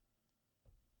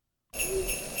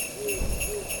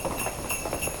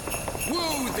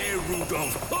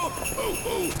of ho, ho,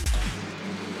 ho.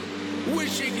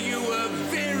 Wishing you a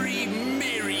very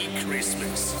Merry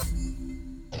Christmas.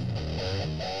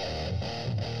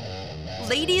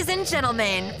 Ladies and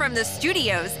gentlemen, from the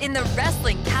studios in the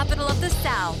wrestling capital of the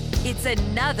South, it's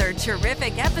another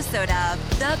terrific episode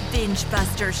of The Binge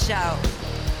Buster Show.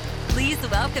 Please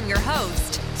welcome your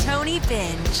host, Tony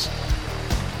Binge.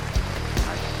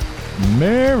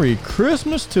 Merry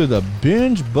Christmas to the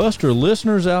Binge Buster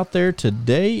listeners out there.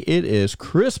 Today it is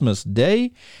Christmas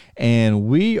Day, and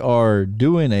we are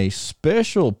doing a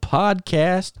special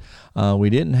podcast. We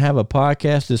didn't have a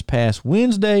podcast this past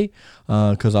Wednesday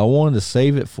because I wanted to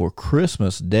save it for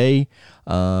Christmas Day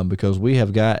because we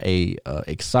have got a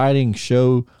exciting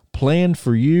show planned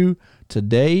for you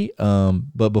today.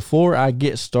 But before I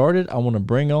get started, I want to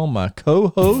bring on my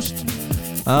co-host.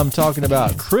 I'm talking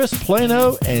about Chris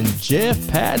Plano and Jeff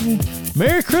Patton.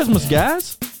 Merry Christmas,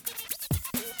 guys.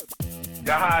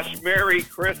 Gosh, Merry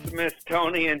Christmas,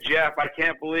 Tony and Jeff. I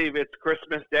can't believe it's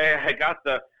Christmas Day. I got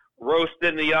the roast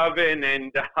in the oven,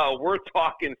 and we're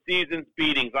talking season's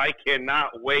beatings. I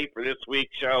cannot wait for this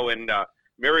week's show, and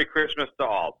Merry Christmas to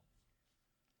all.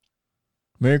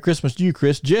 Merry Christmas to you,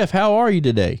 Chris. Jeff, how are you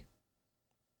today?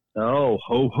 Oh,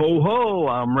 ho, ho, ho.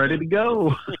 I'm ready to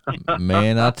go.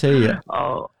 Man, I tell you,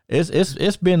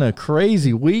 it's been a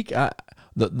crazy week.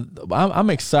 I'm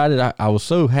excited. I was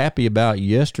so happy about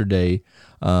yesterday,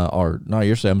 or not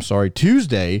yesterday, I'm sorry,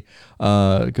 Tuesday,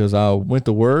 because I went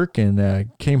to work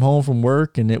and came home from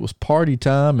work and it was party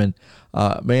time. And,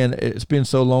 man, it's been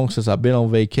so long since I've been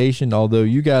on vacation, although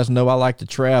you guys know I like to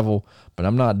travel, but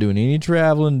I'm not doing any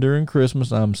traveling during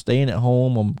Christmas. I'm staying at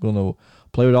home. I'm going to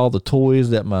play with all the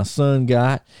toys that my son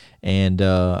got, and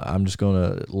I'm just going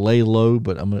to lay low,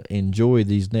 but I'm going to enjoy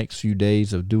these next few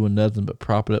days of doing nothing but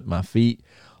propping up my feet,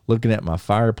 looking at my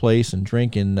fireplace and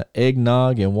drinking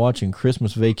eggnog and watching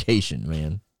Christmas Vacation,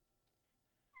 man.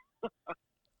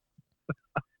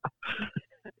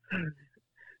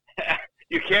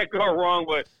 You can't go wrong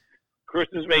with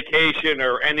Christmas Vacation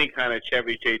or any kind of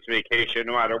Chevy Chase vacation,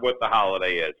 no matter what the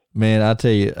holiday is. Man, I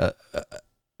tell you,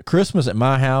 Christmas at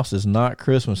my house is not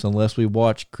Christmas unless we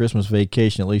watch Christmas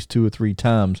Vacation at least 2 or 3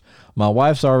 times. My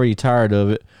wife's already tired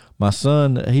of it. My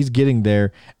son, he's getting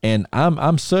there, and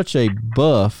I'm such a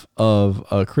buff of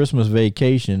Christmas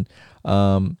Vacation.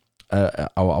 I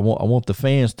want the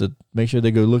fans to make sure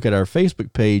they go look at our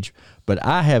Facebook page. But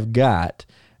I have got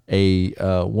a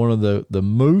one of the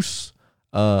Moose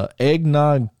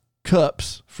eggnog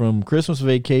cups from Christmas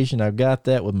Vacation. I've got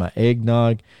that with my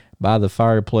eggnog by the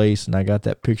fireplace, and I got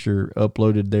that picture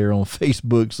uploaded there on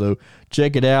Facebook, so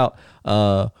check it out.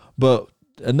 But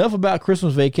enough about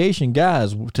Christmas Vacation,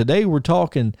 guys. Today we're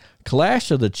talking Clash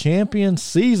of the Champions,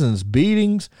 seasons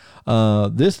beatings.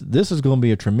 This is going to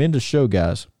be a tremendous show,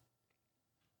 guys.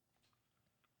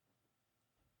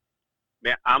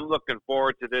 Man, I'm looking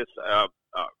forward to this.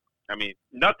 I mean,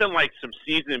 nothing like some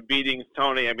season beatings,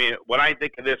 Tony. I mean, when I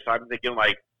think of this, I'm thinking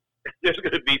like there's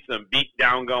going to be some beat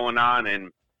down going on,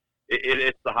 and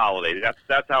it's the holiday.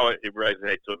 That's how it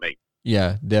resonates with me.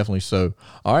 Yeah, definitely so.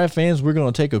 All right, fans, we're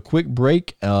going to take a quick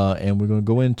break, and we're going to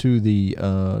go into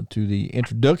the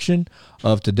introduction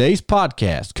of today's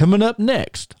podcast. Coming up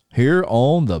next here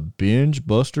on the Binge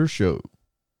Buster Show.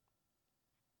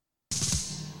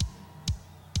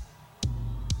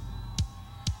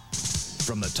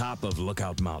 From the top of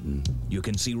Lookout Mountain, you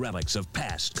can see relics of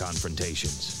past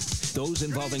confrontations. Those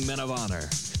involving men of honor,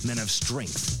 men of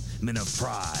strength, men of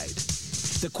pride.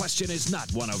 The question is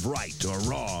not one of right or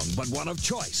wrong, but one of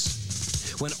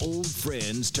choice. When old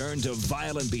friends turn to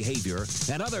violent behavior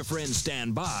and other friends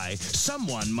stand by,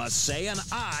 someone must say an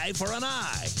eye for an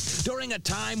eye. During a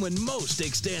time when most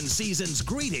extend season's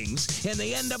greetings, in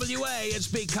the NWA it's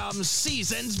become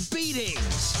season's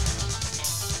beatings.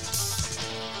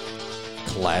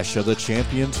 Clash of the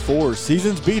Champions 4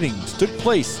 Seasons Beatings took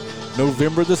place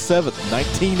November the 7th,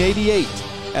 1988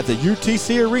 at the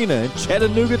UTC Arena in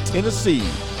Chattanooga, Tennessee,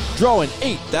 drawing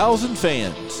 8,000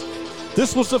 fans.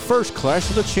 This was the first Clash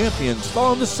of the Champions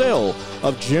following the sale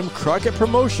of Jim Crockett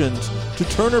Promotions to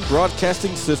Turner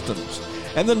Broadcasting Systems,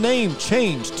 and the name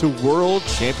changed to World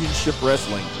Championship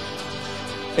Wrestling.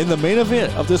 In the main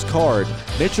event of this card,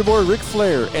 Nature Boy Ric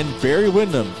Flair and Barry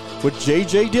Windham with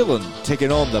J.J. Dillon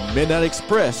taking on the Midnight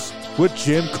Express with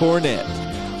Jim Cornette.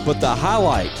 But the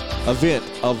highlight event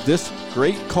of this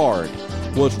great card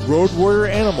was Road Warrior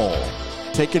Animal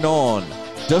taking on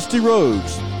Dusty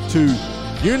Rhodes to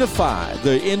unify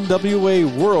the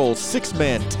NWA World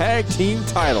 6-Man Tag Team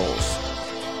titles.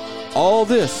 All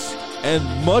this and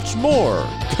much more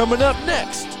coming up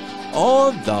next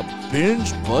on the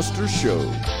Binge Buster Show.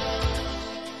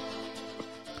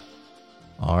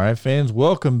 All right, fans,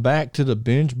 welcome back to the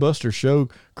Binge Buster Show.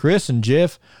 Chris and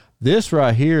Jeff, this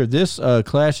right here, this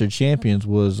Clash of Champions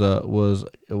was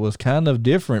kind of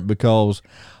different because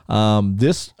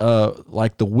this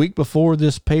like the week before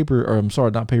this not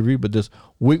pay-per-view, but this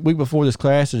week before this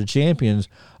Clash of the Champions,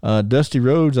 Dusty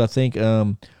Rhodes, I think,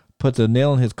 put the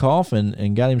nail in his coffin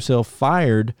and got himself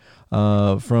fired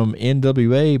from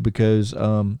NWA because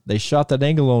they shot that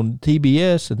angle on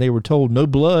TBS and they were told no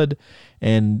blood,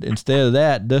 and instead of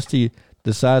that, Dusty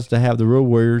decides to have the Road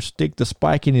Warriors stick the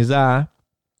spike in his eye,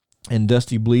 and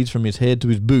Dusty bleeds from his head to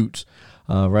his boots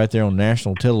right there on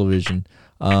national television.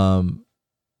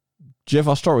 Jeff,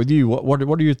 I'll start with you. What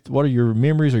are your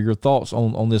memories or your thoughts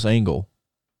on this angle?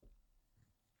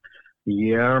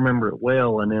 Yeah, I remember it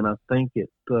well, and then I think it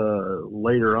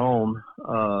later on.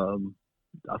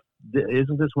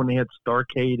 Isn't this when they had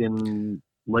Starrcade in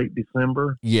late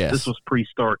December? Yes. This was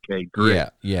pre-Starrcade,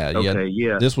 correct? Yeah. Okay,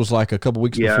 yeah. This was like a couple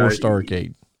weeks before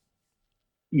Starrcade.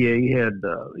 Yeah, he had,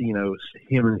 he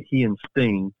and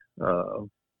Sting took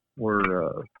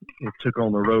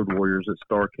on the Road Warriors at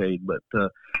Starrcade. But,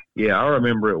 yeah, I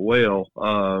remember it well.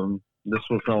 This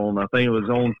was on, I think it was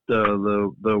on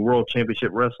the World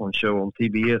Championship Wrestling show on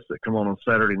TBS that come on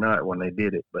Saturday night when they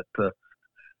did it. But,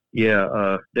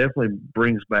 definitely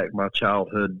brings back my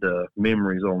childhood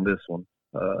memories on this one.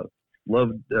 I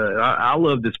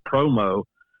love this promo.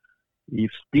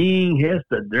 If Sting has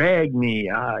to drag me,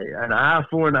 an eye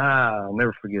for an eye. I'll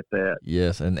never forget that.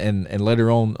 Yes, and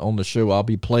later on the show, I'll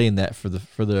be playing that for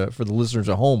the listeners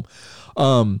at home.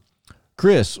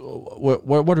 Chris,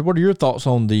 what are your thoughts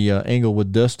on the angle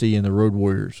with Dusty and the Road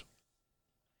Warriors?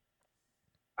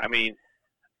 I mean,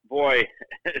 boy,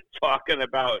 talking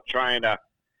about trying to,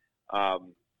 I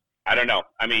don't know.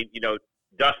 I mean,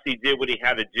 Dusty did what he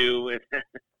had to do in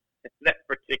that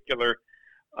particular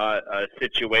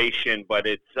situation, but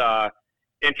it's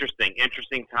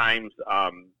interesting times,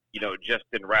 just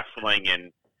in wrestling.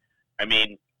 And I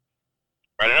mean,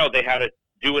 I don't know, they had to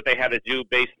do what they had to do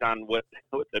based on what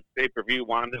the pay-per-view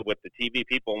wanted, what the TV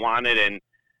people wanted. And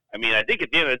I mean, I think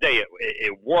at the end of the day,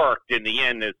 it worked in the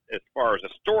end as far as a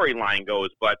storyline goes,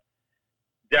 but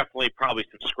definitely probably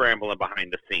some scrambling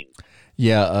behind the scenes.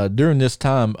 Yeah, during this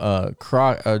time,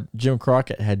 Jim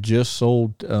Crockett had just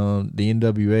sold the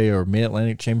NWA or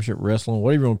Mid-Atlantic Championship Wrestling,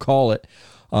 whatever you want to call it.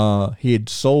 He had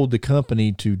sold the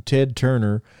company to Ted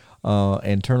Turner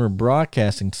and Turner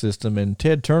Broadcasting System. And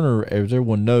Ted Turner, as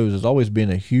everyone knows, has always been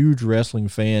a huge wrestling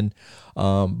fan,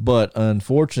 but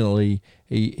unfortunately,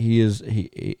 he was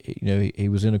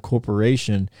in a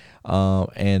corporation,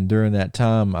 and during that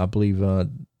time, I believe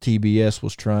TBS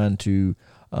was trying to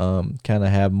kind of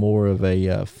have more of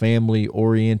a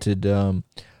family-oriented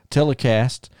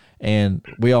telecast, and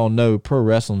we all know pro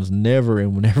wrestling is never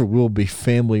and never will be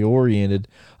family-oriented.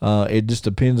 It just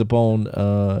depends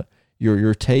upon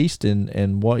your taste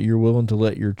and what you're willing to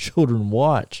let your children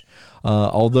watch.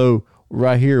 Although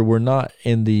right here we're not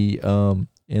in the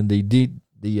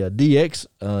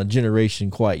DX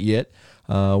generation quite yet.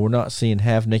 We're not seeing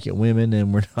half-naked women,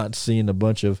 and we're not seeing a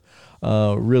bunch of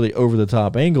really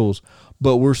over-the-top angles,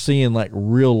 but we're seeing like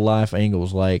real-life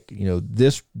angles. Like,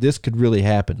 this could really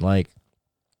happen. Like,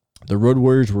 the Road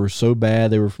Warriors were so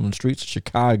bad. They were from the streets of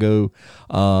Chicago,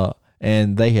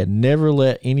 and they had never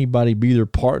let anybody be their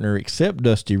partner except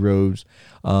Dusty Rhodes.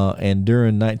 And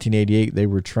during 1988, they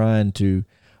were trying to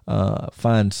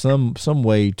find some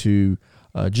way to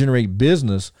generate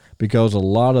business, because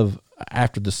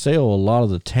after the sale, a lot of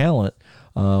the talent,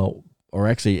 or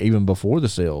actually even before the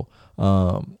sale,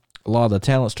 a lot of the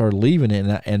talent started leaving it.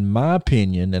 And in my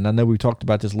opinion, and I know we talked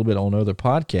about this a little bit on other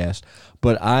podcasts,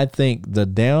 but I think the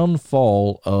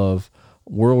downfall of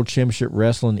World Championship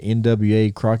Wrestling,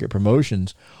 NWA, Crockett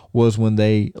Promotions, was when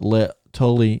they let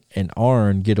Tully and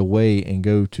Arn get away and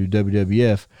go to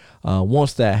WWF.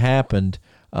 Once that happened,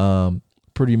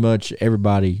 pretty much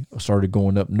everybody started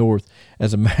going up north.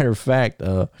 As a matter of fact,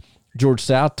 George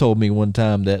South told me one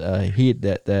time that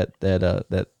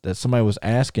that somebody was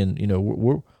asking,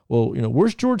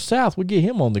 where's George South? We get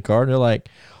him on the card. And they're like,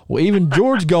 well, even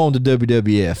George going to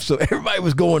WWF, so everybody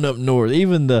was going up north,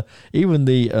 even the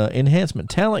enhancement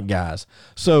talent guys.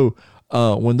 So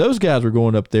when those guys were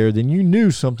going up there, then you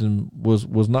knew something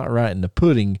was not right in the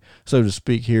pudding, so to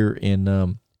speak, here in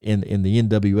the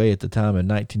NWA at the time in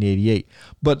 1988.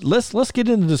 But let's get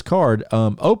into this card.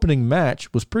 Opening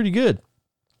match was pretty good.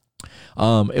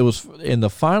 It was in the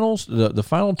finals, the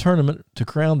final tournament to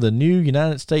crown the new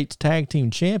United States Tag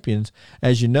Team Champions.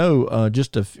 As you know,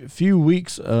 just a few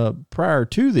weeks prior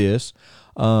to this,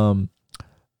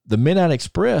 the Midnight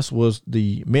Express was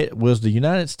the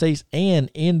United States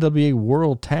and NWA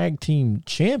World Tag Team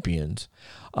Champions,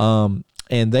 and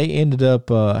they ended up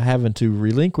having to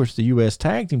relinquish the U.S.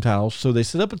 Tag Team titles. So they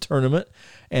set up a tournament,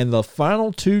 and the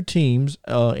final two teams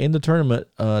in the tournament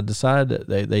decided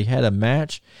that they had a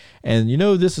match. And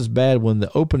this is bad when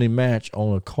the opening match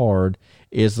on a card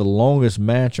is the longest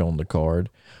match on the card.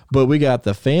 But we got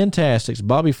the Fantastics,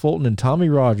 Bobby Fulton and Tommy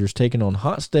Rogers, taking on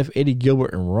Hot Stuff Eddie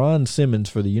Gilbert and Ron Simmons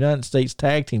for the United States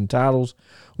Tag Team titles.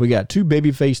 We got two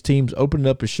babyface teams opening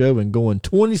up a show and going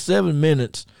 27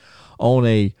 minutes on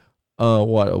a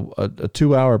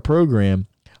 2-hour program.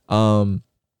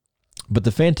 But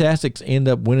the Fantastics end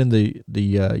up winning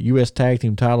the U.S. Tag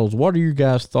Team titles. What are your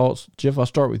guys' thoughts? Jeff, I'll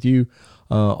start with you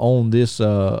on this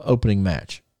opening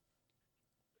match.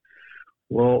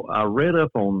 Well, I read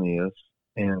up on this,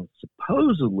 and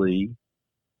supposedly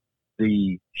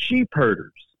the Sheep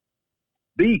Herders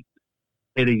beat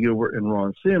Eddie Gilbert and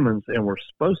Ron Simmons and were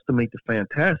supposed to meet the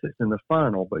Fantastics in the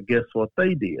final, but guess what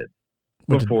they did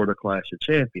before the Clash of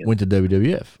Champions? Went to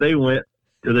WWF. They went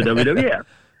to the WWF.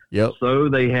 Yep. So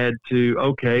they had to,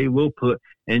 we'll put,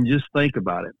 and just think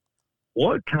about it.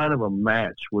 What kind of a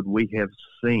match would we have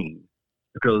seen?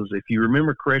 Because if you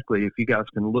remember correctly, if you guys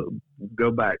can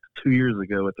go back 2 years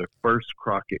ago at the first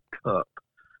Crockett Cup,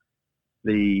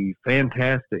 the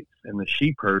Fantastics and the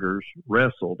Sheep Herders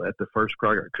wrestled at the first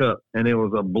Crockett Cup, and it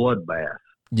was a bloodbath.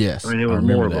 Yes, I mean, it was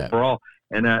more of a brawl.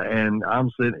 And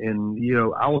I'm sitting, and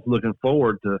I was looking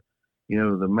forward to,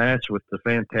 the match with the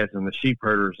Fantastics and the Sheep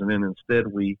Herders, and then instead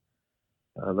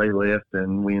they left,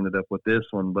 and we ended up with this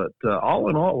one. But all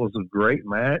in all, it was a great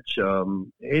match.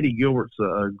 Eddie Gilbert's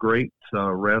a great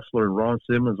wrestler, and Ron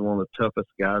Simmons is one of the toughest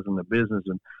guys in the business.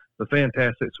 And the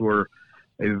Fantastics were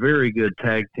a very good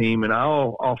tag team, and I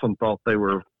often thought they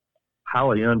were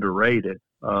highly underrated.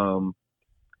 Both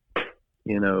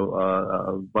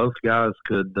guys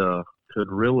could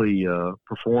really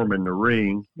perform in the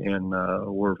ring, and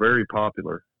were very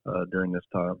popular during this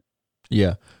time.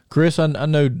 Yeah, Chris, I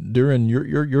know during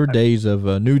your days of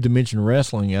New Dimension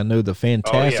Wrestling, I know the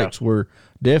Fantastics were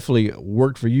definitely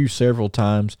worked for you several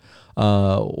times.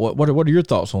 What are your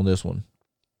thoughts on this one?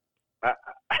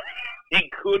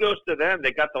 Kudos to them.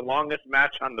 They got the longest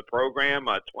match on the program,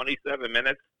 27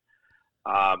 minutes.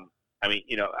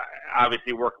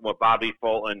 Obviously working with Bobby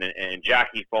Fulton and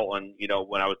Jackie Fulton,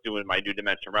 when I was doing my New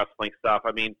Dimension Wrestling stuff.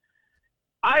 I mean,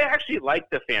 I actually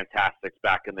liked the Fantastics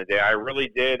back in the day. I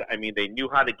really did. I mean, they knew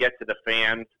how to get to the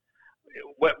fans.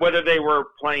 Whether they were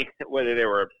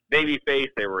babyface,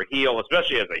 they were heel,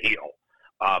 especially as a heel,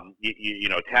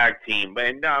 tag team.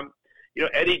 And,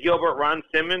 Eddie Gilbert, Ron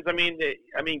Simmons,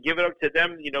 give it up to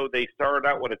them. They started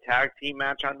out with a tag team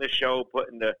match on this show,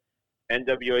 putting the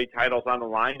NWA titles on the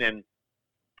line. And,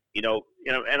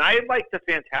 and I like the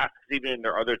Fantastics even in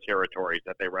their other territories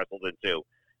that they wrestled into.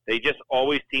 They just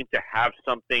always seemed to have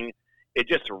something. It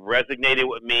just resonated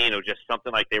with me. And it was just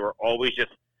something like they were always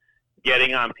just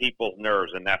getting on people's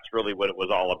nerves. And that's really what it was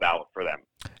all about for them.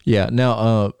 Yeah.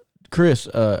 Now, Chris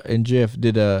and Jeff,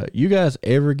 did you guys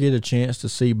ever get a chance to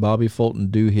see Bobby Fulton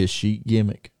do his sheet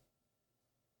gimmick?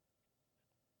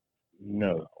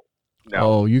 No.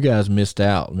 Oh, you guys missed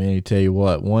out, man. I tell you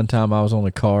what, one time I was on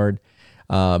a card.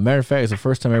 Matter of fact, it's the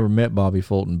first time I ever met Bobby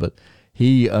Fulton, but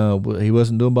he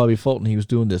wasn't doing Bobby Fulton. He was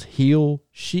doing this heel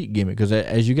Sheik gimmick because,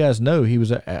 as you guys know,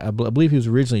 I believe he was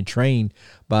originally trained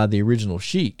by the original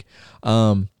Sheik.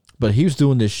 But he was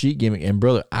doing this Sheik gimmick, and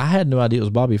brother, I had no idea it was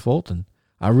Bobby Fulton.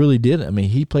 I really didn't. I mean,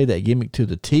 he played that gimmick to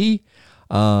the T.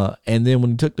 And then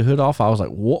when he took the hood off, I was like,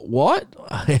 what?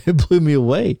 It blew me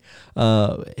away.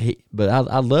 But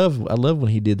I love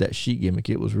when he did that Sheik gimmick.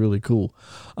 It was really cool.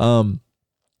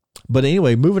 But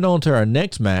anyway, moving on to our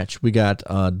next match, we got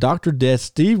Dr. Death,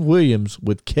 Steve Williams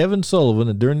with Kevin Sullivan.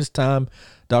 And during this time,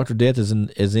 Dr. Death is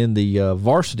in the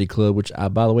Varsity Club, which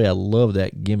by the way, I love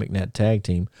that gimmick and that tag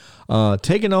team.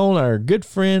 Taking on our good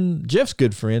friend, Jeff's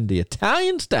good friend, the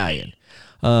Italian Stallion.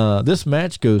 This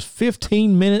match goes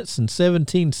 15 minutes and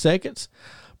 17 seconds,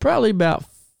 probably about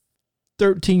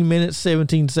 13 minutes,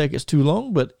 17 seconds too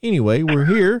long. But anyway, we're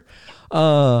here.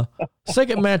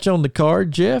 Second match on the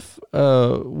card. Jeff,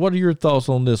 what are your thoughts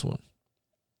on this one?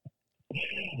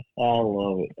 I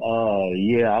love it.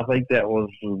 I think that was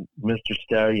Mr.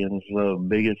 Stallion's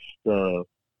biggest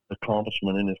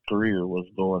accomplishment in his career was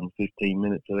going 15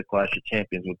 minutes to the Clash of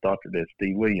Champions with Dr. Death,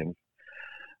 Steve Williams.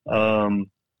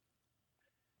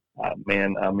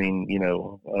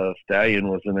 Stallion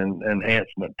was an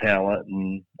enhancement talent,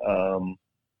 and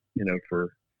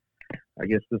I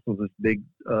guess this was his big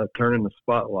turn in the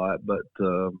spotlight. But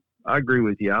I agree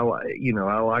with you. I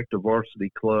like the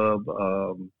Varsity Club.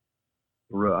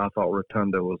 I thought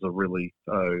Rotundo was a really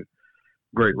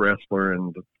great wrestler,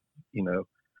 and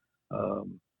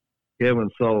Kevin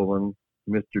Sullivan,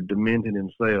 Mr. Demented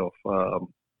himself.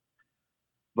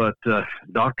 But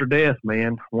Dr. Death,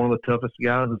 man, one of the toughest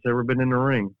guys that's ever been in the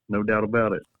ring, no doubt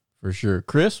about it. For sure.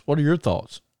 Chris, what are your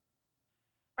thoughts?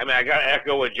 I mean, I got to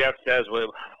echo what Jeff says with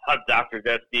Dr.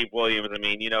 Death, Steve Williams. I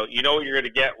mean, you know what you're going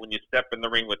to get when you step in the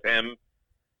ring with him.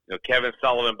 Kevin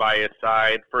Sullivan by his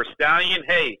side. For Stallion,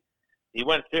 hey, he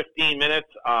went 15 minutes.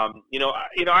 I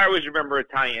always remember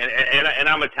Italian, and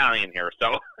I'm Italian here,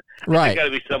 so right. I got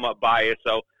to be somewhat biased.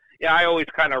 So, yeah, I always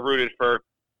kind of rooted for,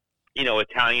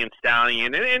 Italian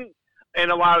Stallion,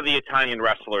 and a lot of the Italian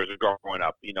wrestlers growing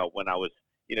up. When I was,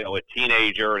 a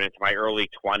teenager and into my early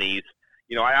 20s.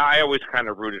 I always kind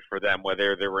of rooted for them,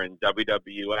 whether they were in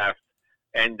WWF,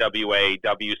 NWA,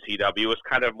 WCW. It was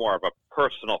kind of more of a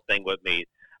personal thing with me.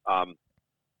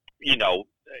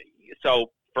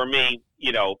 So for me,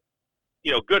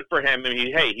 good for him. I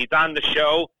mean, hey, he's on the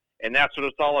show, and that's what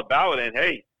it's all about. And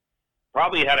hey,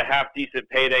 probably had a half decent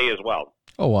payday as well.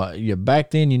 Oh, yeah.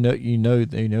 Back then,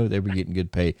 they were getting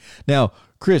good pay. Now,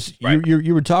 Chris, right.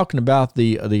 you were talking about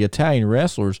the Italian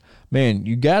wrestlers. Man,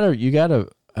 you gotta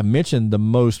mention the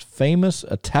most famous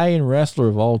Italian wrestler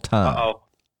of all time. Uh-oh.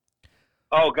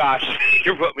 Oh gosh,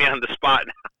 you put me on the spot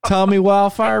now. Tommy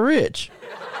Wildfire Rich.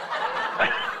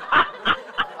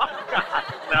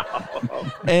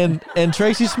 No. And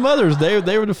Tracy Smothers,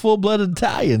 they were the full-blooded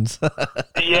Italians.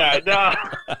 Yeah, no.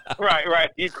 Right.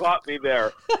 You caught me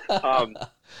there. That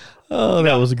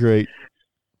was great.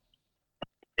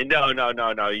 No.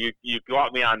 You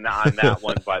caught me on that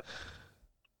one, but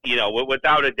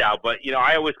without a doubt. But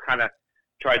I always kind of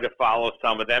tried to follow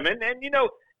some of them, and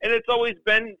it's always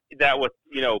been that with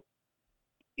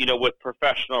with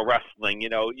professional wrestling.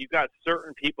 You got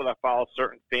certain people that follow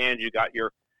certain fans. You got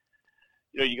your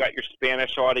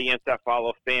Spanish audience that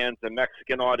follow fans, the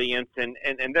Mexican audience, and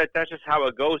that's just how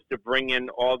it goes to bring in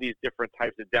all these different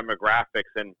types of demographics.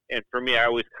 And for me, I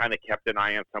always kind of kept an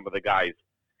eye on some of the guys,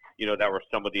 that were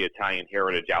some of the Italian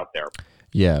heritage out there.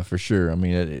 Yeah, for sure. I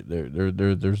mean,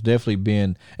 there's definitely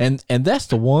been, and that's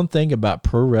the one thing about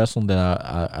pro wrestling that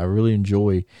I really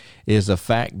enjoy is the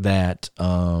fact that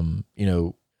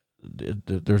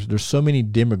there's so many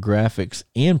demographics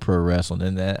in pro wrestling,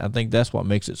 and I think that's what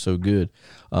makes it so good.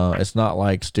 It's not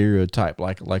like stereotype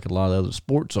like a lot of other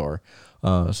sports are.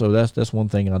 So that's one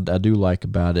thing I do like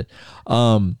about it.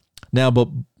 Now, but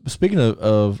speaking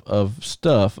of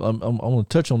stuff, I'm going to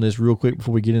touch on this real quick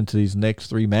before we get into these next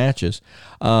three matches.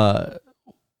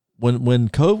 When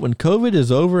COVID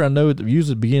is over, I know that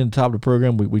usually beginning at the top of the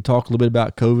program, we talk a little bit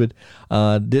about COVID.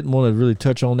 Didn't want to really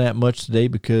touch on that much today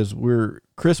because we're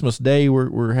Christmas Day.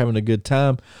 We're having a good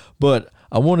time, but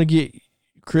I want to get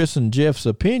Chris and Jeff's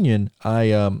opinion.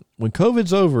 When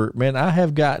COVID's over, man, I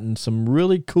have gotten some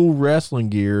really cool wrestling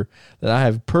gear that I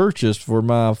have purchased for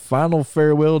my final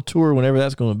farewell tour, whenever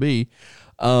that's going to be.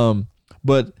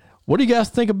 But what do you guys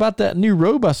think about that new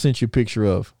robe I sent you a picture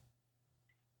of?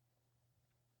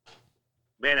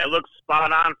 Man, it looks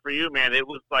spot on for you, man. It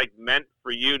was like meant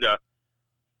for you to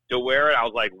wear it. I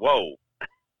was like, whoa.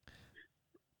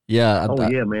 Yeah.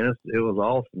 Yeah, man. It was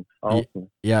awesome. Awesome.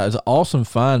 Yeah, it's awesome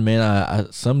find, man.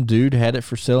 Some dude had it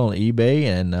for sale on eBay,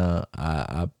 and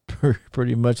I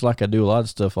pretty much, like I do a lot of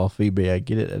stuff off eBay, I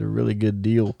get it at a really good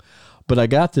deal. But I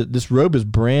got this robe is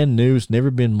brand new. It's never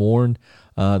been worn.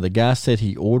 The guy said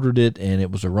he ordered it and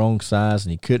it was the wrong size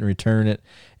and he couldn't return it,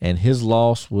 and his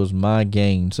loss was my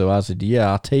gain. So I said, yeah,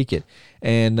 I'll take it.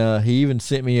 And he even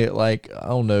sent me I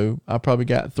don't know, I probably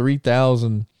got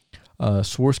 3,000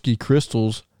 Swarovski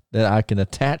crystals that I can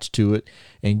attach to it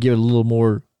and give it a little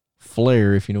more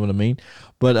flair, if you know what I mean.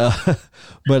 But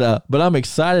I'm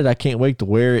excited. I can't wait to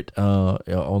wear it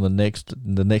on the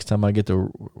next time I get to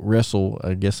wrestle.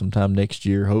 I guess sometime next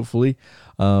year, hopefully.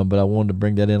 But I wanted to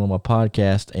bring that in on my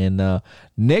podcast. And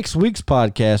next week's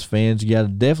podcast, fans, you got to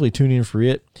definitely tune in for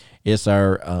it. It's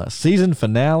our season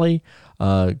finale.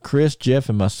 Chris, Jeff,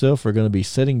 and myself are going to be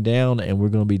sitting down and we're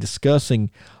going to be discussing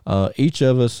each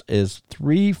of us as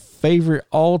 3 favorite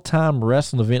all-time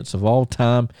wrestling events of all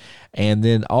time. And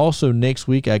then also next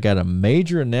week, I got a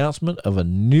major announcement of a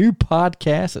new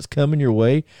podcast that's coming your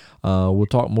way. We'll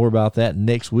talk more about that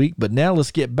next week. But now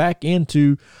let's get back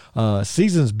into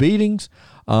season's beatings.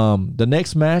 The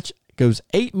next match goes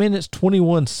 8 minutes,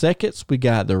 21 seconds. We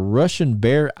got the Russian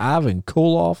Bear Ivan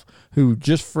Koloff, who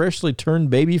just freshly turned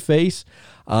babyface,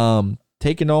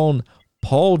 taking on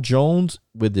Paul Jones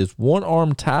with his one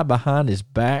arm tied behind his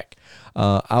back.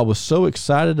 I was so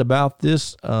excited about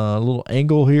this little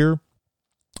angle here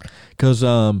because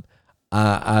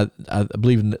I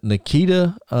believe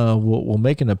Nikita will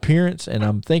make an appearance, and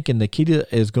I'm thinking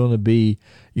Nikita is going to be,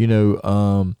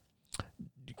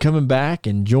 coming back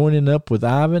and joining up with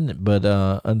Ivan. But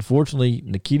unfortunately,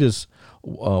 Nikita's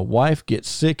wife gets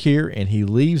sick here, and he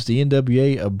leaves the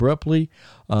NWA abruptly.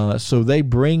 So they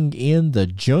bring in the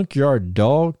Junkyard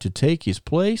Dog to take his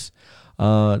place.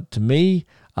 To me,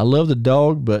 I love the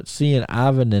Dog, but seeing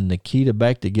Ivan and Nikita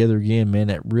back together again, man,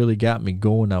 that really got me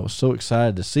going. I was so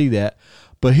excited to see that.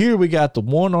 But here we got the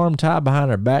one-arm tie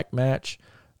behind our back match,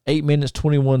 8 minutes,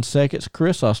 21 seconds.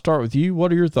 Chris, I'll start with you.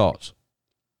 What are your thoughts?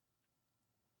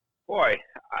 Boy,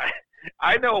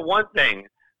 I know one thing,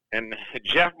 and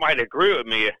Jeff might agree with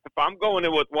me. If I'm going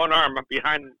in with one arm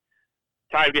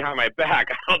tied behind my back,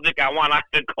 I don't think I want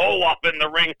Ivan Koloff in the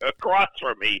ring across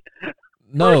from me.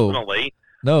 Personally.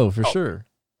 No, for sure.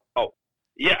 Oh,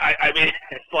 yeah. I mean,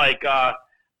 it's like,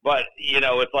 but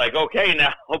it's like, okay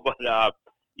now, but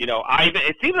Ivan.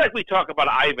 It seems like we talk about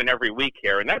Ivan every week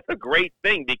here, and that's a great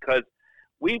thing because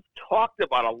we've talked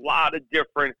about a lot of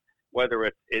different,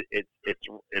 whether it's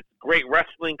great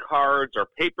wrestling cards or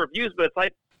pay-per-views, but it's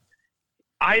like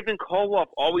Ivan Koloff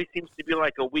always seems to be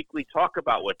like a weekly talk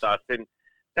about with us, and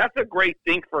that's a great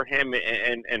thing for him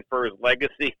and for his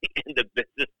legacy in the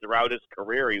business throughout his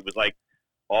career. He was like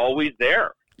always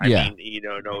there. I mean,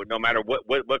 no matter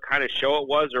what kind of show it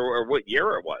was or what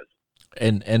year it was.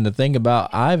 And the thing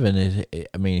about Ivan is,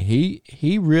 I mean,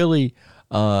 he really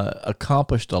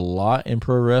accomplished a lot in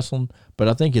pro wrestling, but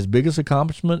I think his biggest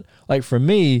accomplishment, like for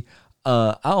me,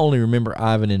 I only remember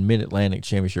Ivan in Mid-Atlantic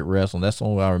Championship Wrestling. That's the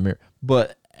only way I remember.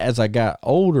 But as I got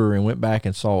older and went back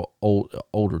and saw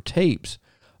older tapes,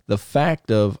 the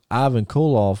fact of Ivan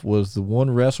Koloff was the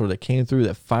one wrestler that came through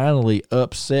that finally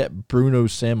upset Bruno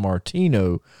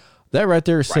Sammartino. That right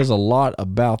there says a lot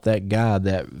about that guy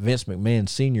that Vince McMahon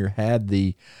Sr. had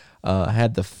the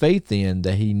faith in,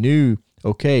 that he knew,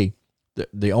 okay,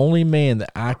 the only man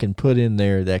that I can put in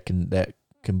there that can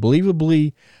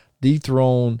believably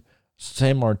dethrone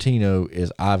Sammartino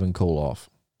is Ivan Koloff.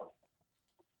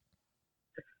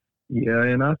 Yeah,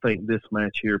 and I think this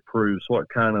match here proves what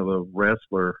kind of a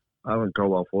wrestler Ivan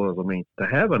Koloff was. I mean, to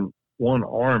have one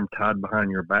arm tied behind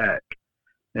your back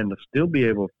and to still be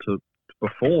able to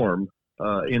perform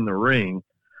in the ring,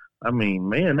 I mean,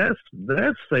 man,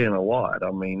 that's saying a lot.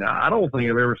 I mean, I don't think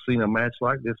I've ever seen a match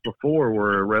like this before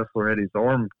where a wrestler had his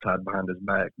arm tied behind his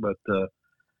back. But,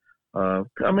 I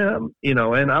mean,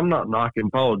 and I'm not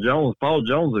knocking Paul Jones. Paul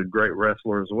Jones is a great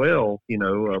wrestler as well,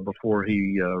 before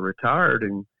he retired.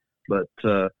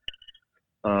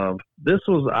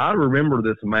 I remember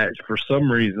this match for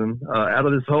some reason. Out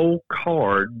of this whole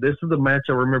card, this is the match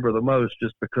I remember the most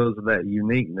just because of that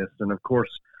uniqueness. And, of course,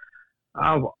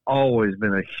 I've always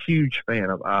been a huge fan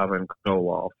of Ivan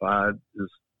Koloff.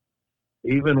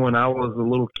 Even when I was a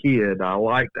little kid, I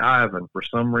liked Ivan for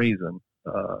some reason.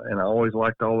 And I always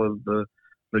liked all of the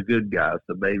good guys,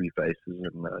 the baby faces,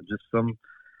 and just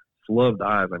loved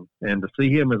Ivan. And to see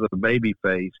him as a baby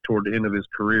face toward the end of his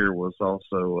career was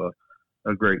also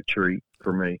a great treat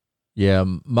for me. Yeah,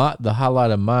 the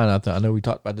highlight of mine, I know we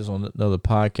talked about this on another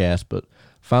podcast, but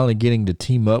finally getting to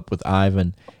team up with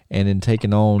Ivan and then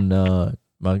taking on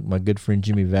my good friend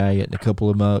Jimmy Valiant and a couple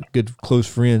of my good close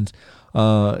friends,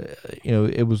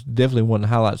 it was definitely one of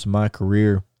the highlights of my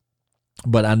career.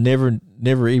 But I never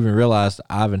even realized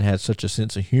Ivan had such a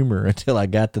sense of humor until I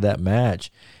got to that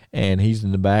match. And he's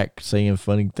in the back saying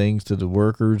funny things to the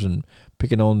workers and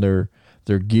picking on their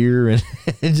gear, and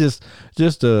just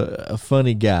a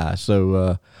funny guy.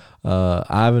 So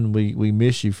Ivan, we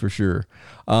miss you for sure.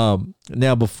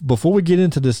 Now before we get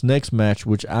into this next match,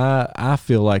 which I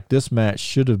feel like this match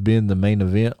should have been the main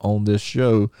event on this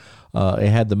show, it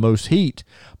had the most heat,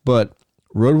 but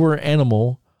Road Warrior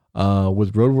Animal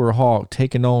with Road Warrior Hawk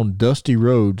taking on Dusty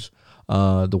Rhodes.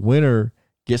 The winner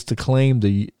gets to claim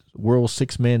the World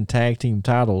 6-Man Tag Team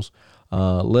titles.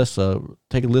 Let's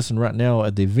take a listen right now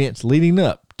at the events leading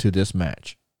up to this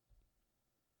match.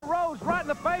 Rhodes right in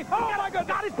the face. Oh my God,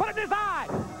 he's put it in his eye.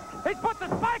 He's put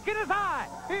the spike in his eye.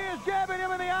 He is jabbing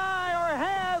him in the eye, or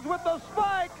has with the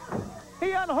spike.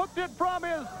 He unhooked it from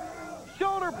his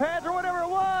shoulder pads or whatever it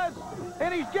was,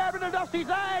 and he's jabbing in Dusty's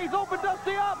eye. He's opened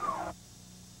Dusty up.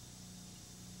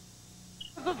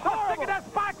 This is horrible. Sticking that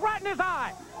spike right in his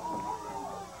eye.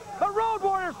 The Road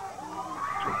Warriors,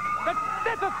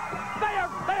 they are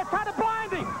trying to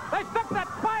blind him. They stuck that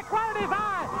spike right in his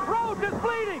eye. Rhodes is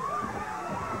bleeding.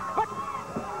 But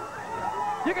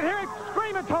you can hear him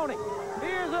screaming, Tony. He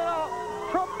is in a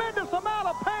tremendous amount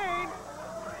of pain.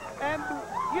 And,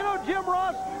 Jim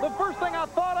Ross, the first thing I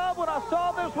thought of when I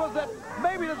saw this was that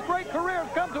maybe this great career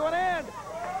has come to an end.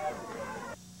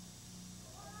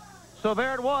 So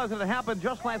there it was, and it happened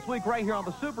just last week right here on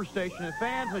the Superstation. And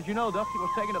fans, as you know, Dusty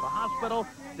was taken to the hospital.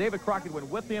 David Crockett went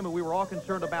with him, and we were all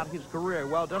concerned about his career.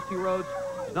 Well, Dusty Rhodes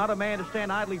is not a man to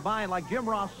stand idly by, and like Jim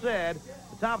Ross said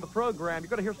at the top of the program, you're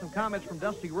going to hear some comments from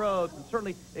Dusty Rhodes, and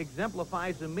certainly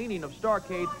exemplifies the meaning of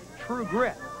Starrcade true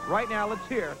grit. Right now, let's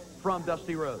hear from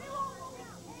Dusty Rhodes.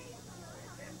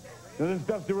 This is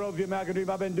Dusty Rhodes, the American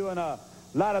Dream. I've been doing a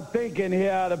lot of thinking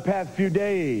here the past few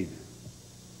days.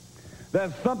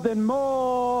 There's something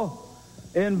more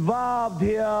involved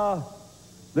here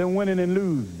than winning and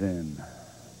losing.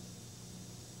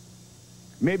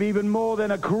 Maybe even more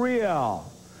than a career.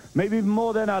 Maybe even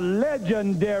more than a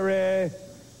legendary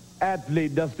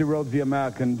athlete, Dusty Rhodes, the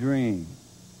American Dream.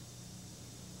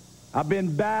 I've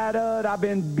been battered, I've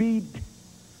been beat,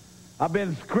 I've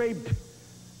been scraped,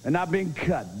 and I've been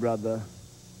cut, brother.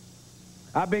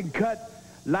 I've been cut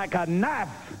like a knife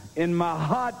in my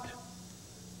heart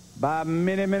by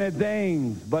many, many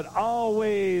things, but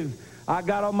always I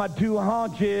got on my two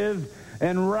haunches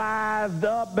and rised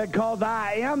up because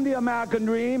I am the American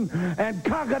Dream and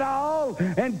conquered all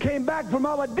and came back from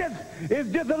all. But this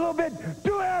is just a little bit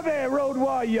too heavy, Road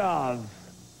Warriors.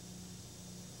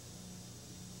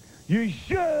 You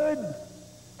should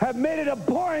have made it a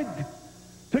point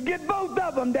to get both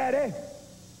of them, Daddy.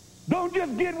 Don't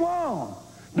just get one.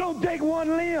 Don't take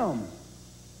one limb.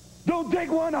 Don't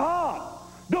take one heart.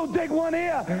 Don't take one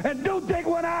ear, and don't take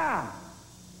one eye.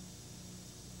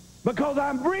 Because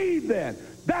I'm breathing.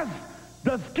 That's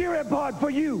the scary part for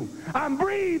you. I'm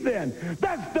breathing.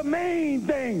 That's the main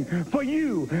thing for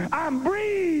you. I'm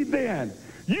breathing.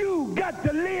 You got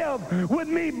to live with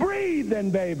me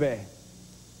breathing, baby.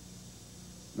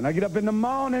 When I get up in the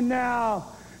morning now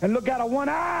and look out of one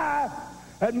eye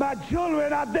at my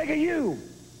children, I think of you.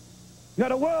 Now,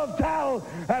 the world title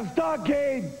at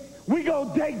Starrcade, we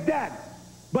gonna take that.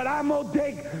 But I'm going to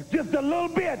take just a little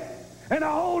bit and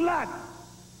a whole lot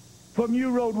from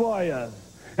you, Road Warriors.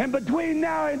 And between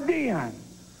now and then,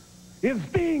 if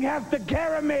Sting has to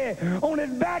carry me on his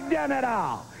back down that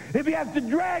aisle, if he has to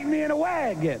drag me in a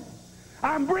wagon,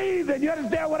 I'm breathing. You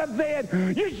understand what I'm saying?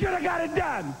 You should have got it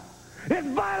done. It's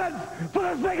violence for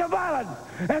the sake of violence.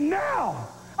 And now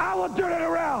I will turn it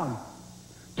around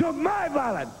to my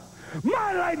violence,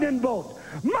 my lightning bolt,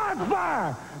 my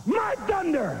fire, my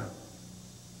thunder.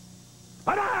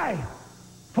 An eye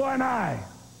for an eye.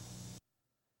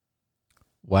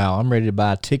 Wow, I'm ready to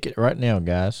buy a ticket right now,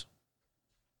 guys.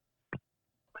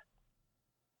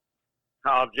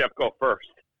 I'll have Jeff go first.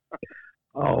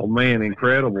 Oh, man,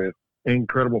 incredible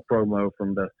promo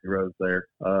from Dusty Rhodes there,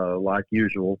 like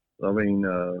usual. I mean,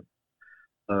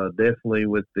 definitely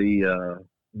with the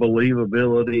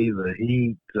believability, the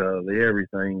heat, the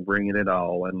everything, bringing it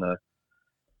all. And, of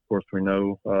course, we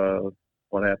know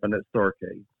what happened at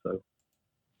Starrcade, so.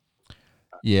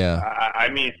 Yeah. I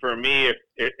mean, for me,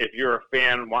 if you're a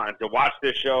fan wanting to watch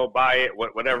this show, buy it,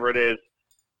 whatever it is,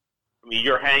 I mean,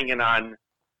 you're hanging on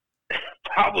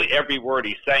probably every word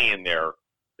he's saying there.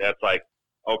 That's like,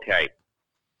 okay,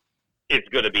 it's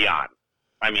going to be on.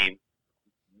 I mean,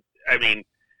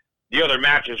 the other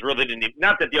matches really didn't –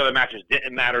 not that the other matches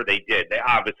didn't matter. They did. They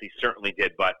obviously certainly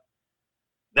did. But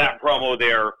that promo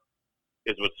there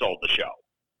is what sold the show.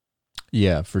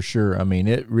 Yeah, for sure. I mean,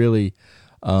 it really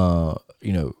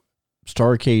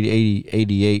Starrcade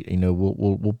 88,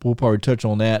 we'll probably touch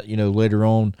on that, later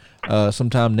on,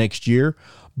 sometime next year.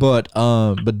 But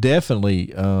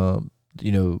definitely,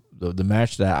 the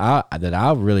match that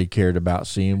I really cared about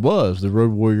seeing was the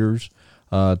Road Warriors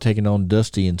taking on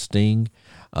Dusty and Sting.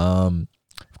 Of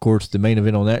course, the main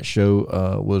event on that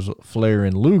show was Flair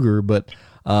and Luger. But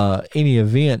any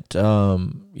event,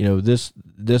 this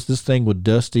thing with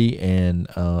Dusty and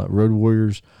Road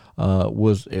Warriors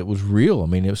was real. I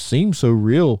mean, it seemed so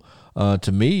real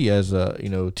to me as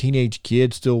a teenage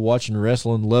kid still watching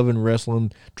wrestling, loving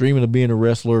wrestling, dreaming of being a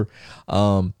wrestler,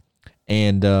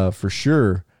 and for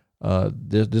sure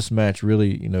this match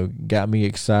really got me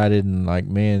excited and like,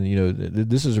 man,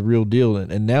 this is a real deal.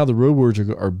 And now the Road Warriors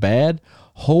are bad.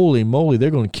 Holy moly, they're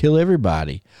going to kill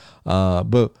everybody.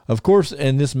 But of course,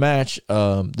 in this match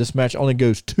only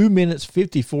goes 2 minutes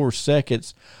 54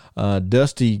 seconds.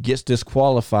 Dusty gets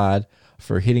disqualified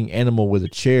for hitting Animal with a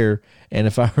chair. And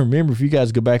if I remember, if you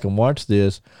guys go back and watch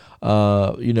this,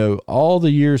 all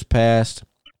the years past,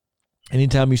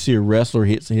 anytime you see a wrestler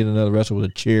hit another wrestler with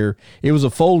a chair, it was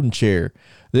a folding chair.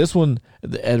 This one,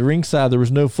 at ringside, there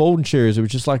was no folding chairs. It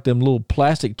was just like them little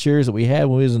plastic chairs that we had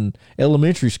when we was in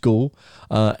elementary school.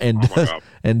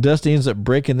 And Dusty ends up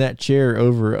breaking that chair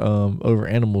over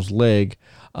Animal's leg,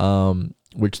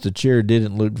 which the chair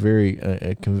didn't look very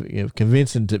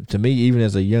convincing to me, even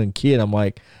as a young kid. I'm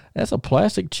like, that's a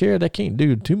plastic chair that can't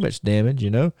do too much damage,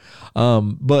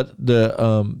 But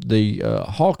the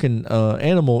Hawking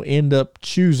Animal end up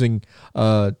choosing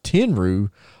Tenryu,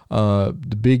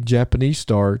 the big Japanese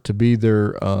star, to be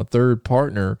their third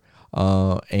partner,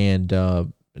 and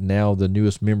now the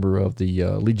newest member of the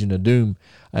Legion of Doom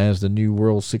as the new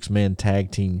World Six-Man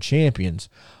Tag Team Champions.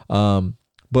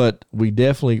 But we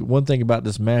definitely, one thing about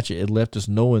this match, it left us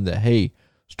knowing that, hey,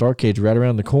 Starrcade's right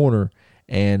around the corner,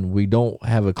 and we don't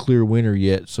have a clear winner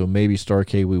yet, so maybe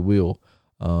Starrcade we will.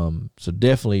 So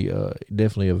definitely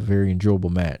a very enjoyable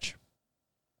match.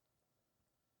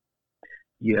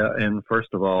 Yeah, and first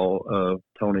of all,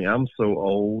 Tony, I'm so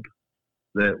old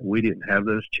that we didn't have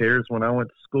those chairs when I went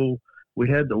to school. We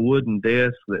had the wooden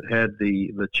desk that had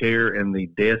the chair and the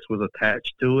desk was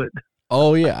attached to it.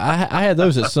 Oh, yeah. I had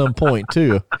those at some point,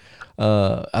 too.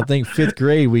 I think 5th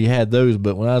grade we had those,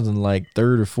 but when I was in like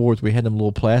 3rd or 4th, we had them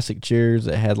little plastic chairs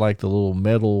that had like the little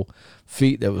metal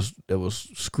feet that was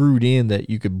screwed in that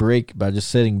you could break by just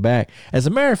sitting back. As a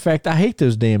matter of fact, I hate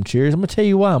those damn chairs. I'm going to tell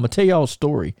you why. I'm going to tell y'all a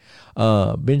story.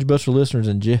 Binge Buster listeners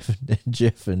and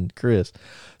Jeff and Chris.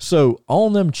 So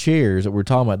on them chairs that we're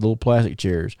talking about, little plastic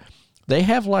chairs, they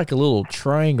have like a little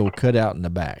triangle cut out in the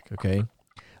back, okay?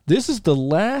 This is the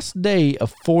last day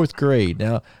of 4th grade.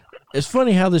 Now, it's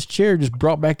funny how this chair just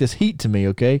brought back this heat to me,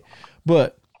 okay?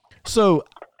 But, so,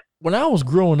 when I was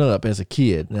growing up as a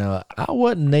kid, now, I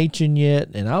wasn't naching yet,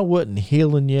 and I wasn't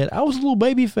healing yet. I was a little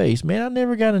baby face, man. I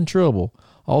never got in trouble.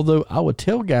 Although, I would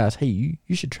tell guys, hey,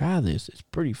 you should try this. It's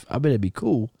pretty, I bet it'd be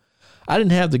cool. I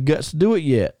didn't have the guts to do it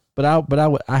yet, but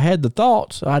I had the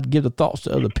thoughts, so I'd give the thoughts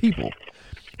to other people.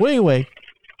 Well, anyway,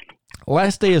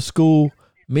 last day of school,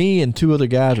 me and 2 other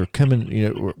guys are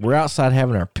coming, we're outside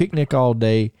having our picnic all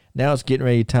day. Now it's getting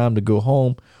ready time to go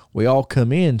home. We all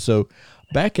come in. So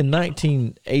back in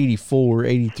 1984,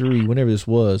 83, whenever this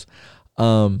was,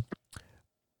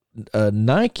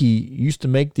 Nike used to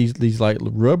make these like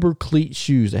rubber cleat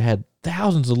shoes that had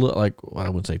thousands of little, I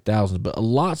wouldn't say thousands, but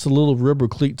lots of little rubber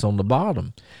cleats on the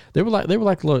bottom. They were like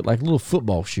little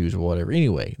football shoes or whatever.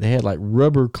 Anyway, they had like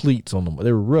rubber cleats on them.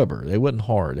 They were rubber. They wasn't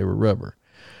hard. They were rubber.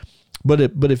 But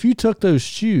if you took those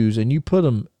shoes and you put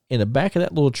them in the back of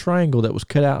that little triangle that was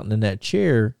cut out in that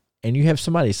chair, and you have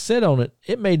somebody sit on it,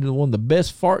 it made one of the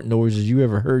best fart noises you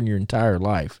ever heard in your entire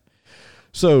life.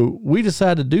 So we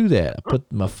decided to do that. I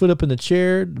put my foot up in the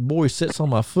chair. The boy sits on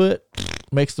my foot,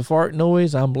 makes the fart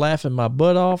noise. I'm laughing my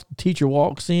butt off. The teacher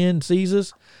walks in, sees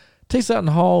us, takes us out in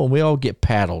the hall, and we all get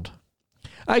paddled.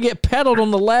 I get paddled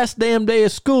on the last damn day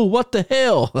of school. What the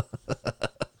hell?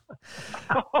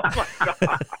 Oh my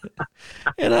God!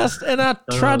 and I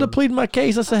tried to plead my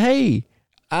case. I said, "Hey,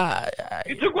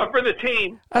 you took one for the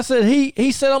team." I said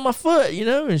he sat on my foot,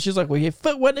 and she's like, "Well, your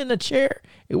foot wasn't in the chair.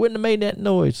 It wouldn't have made that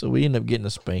noise." So we ended up getting a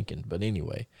spanking. But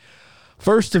anyway,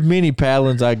 first of many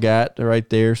paddlings I got right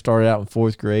there. Started out in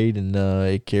 4th grade, and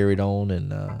it carried on,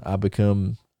 and I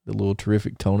become the little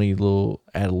terrific Tony, little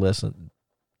adolescent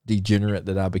degenerate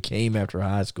that I became after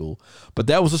high school. But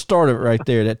that was the start of it right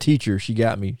there. That teacher, she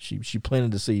got me. She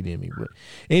planted the seed in me. But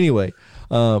anyway,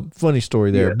 funny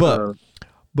story there. Yeah,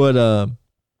 but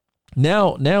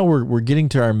now we're getting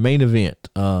to our main event.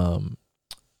 4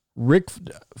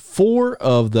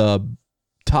 of the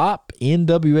top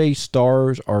NWA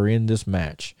stars are in this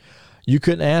match. You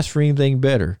couldn't ask for anything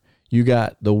better. You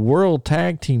got the World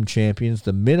Tag Team Champions,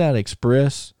 the Midnight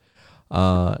Express.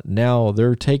 Now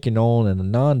they're taking on in a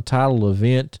non-title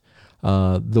event,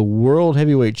 the World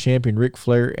Heavyweight Champion Ric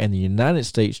Flair and the United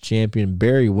States Champion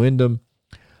Barry Windham.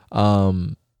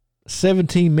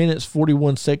 17 minutes,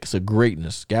 41 seconds of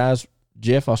greatness. Guys,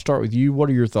 Jeff, I'll start with you. What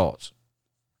are your thoughts?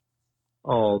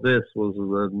 Oh, this was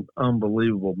an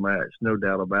unbelievable match, no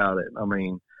doubt about it. I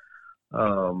mean,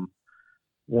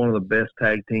 one of the best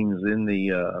tag teams in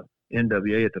the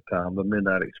NWA at the time, the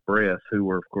Midnight Express, who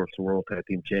were, of course, the World Tag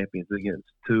Team Champions, against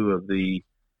 2 of the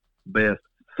best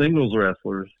singles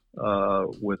wrestlers,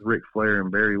 with Ric Flair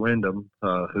and Barry Windham,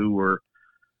 who were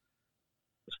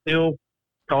still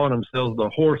calling themselves the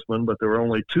Horsemen, but there were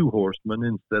only 2 Horsemen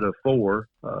instead of 4,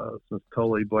 since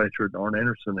Tully Blanchard and Arn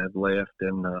Anderson had left.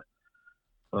 And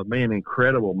man,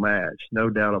 incredible match, no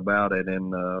doubt about it.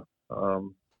 And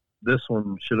this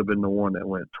one should have been the one that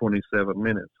went 27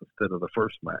 minutes instead of the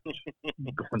first match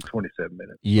going 27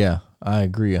 minutes. Yeah, I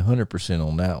agree 100%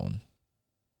 on that one.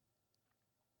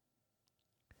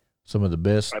 Some of the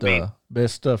best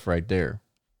best stuff right there.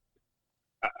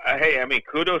 Hey, I mean,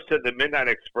 kudos to the Midnight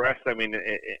Express. I mean,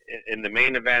 in the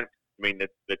main event, I mean,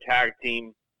 the tag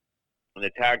team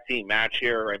match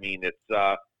here. I mean, it's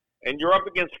and you're up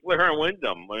against Flair and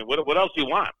Windham. I mean, what else do you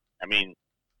want? I mean,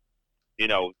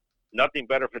 nothing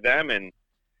better for them. And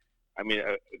I mean,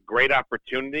 a great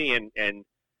opportunity, and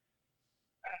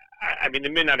I mean, the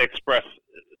Midnight Express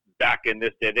back in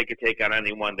this day, they could take on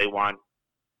anyone they want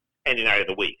any night of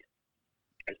the week,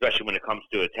 especially when it comes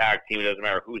to a tag team. It doesn't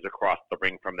matter who's across the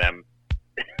ring from them.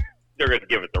 They're going to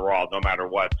give it their all no matter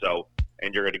what. So,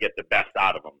 and you're going to get the best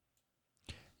out of them.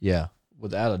 Yeah,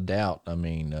 without a doubt. I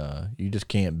mean, you just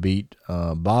can't beat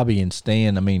Bobby and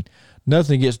Stan. I mean,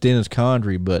 nothing against Dennis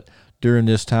Condrey, but during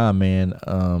this time, man,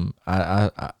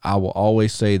 I will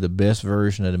always say the best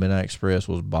version of the Midnight Express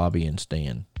was Bobby and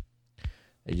Stan.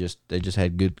 They just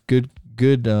had good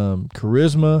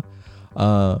charisma,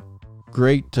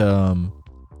 great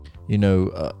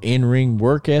in-ring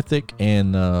work ethic,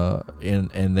 and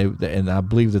I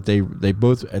believe that they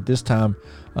both at this time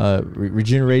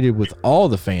regenerated with all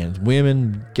the fans,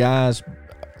 women, guys,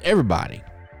 everybody.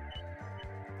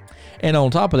 And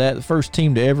on top of that, the first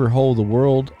team to ever hold the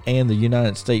world and the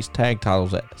United States tag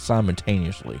titles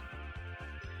simultaneously.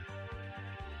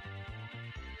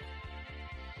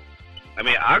 I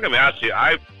mean, I'm going to be honest with you.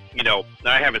 I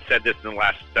haven't said this in the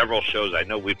last several shows. I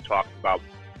know we've talked about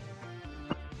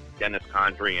Dennis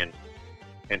Condrey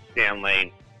and Stan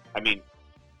Lane. I mean,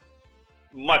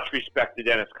 much respect to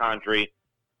Dennis Condrey,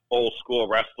 old school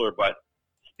wrestler, but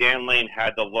Stan Lane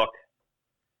had the look.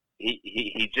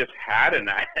 He just had and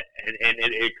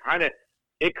it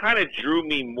kind of drew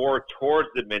me more towards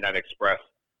the Midnight Express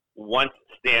once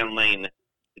Stan Lane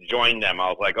joined them. I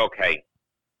was like, okay,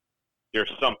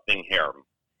 there's something here,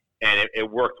 and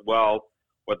it worked well.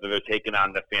 Whether they're taking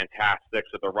on the Fantastics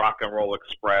or the Rock and Roll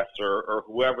Express or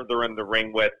whoever they're in the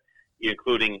ring with,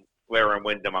 including Flair and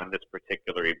Wyndham on this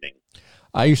particular evening.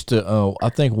 I used to, I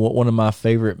think one of my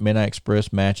favorite Midnight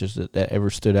Express matches that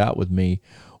ever stood out with me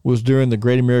was during the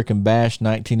Great American Bash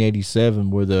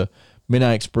 1987, where the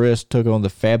Midnight Express took on the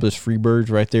Fabulous Freebirds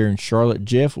right there in Charlotte.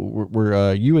 Jeff,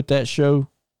 were you at that show?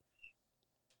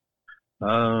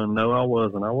 No, I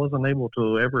wasn't. I wasn't able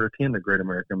to ever attend the Great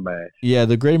American Bash. Yeah,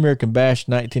 the Great American Bash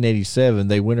 1987.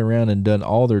 They went around and done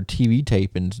all their TV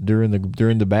tapings during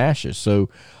the bashes. So,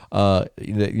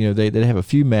 they'd have a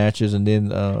few matches, and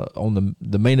then on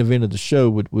the main event of the show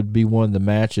would be one of the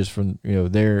matches from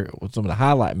there, some of the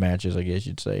highlight matches, I guess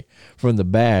you'd say, from the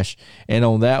bash. And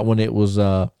on that one, it was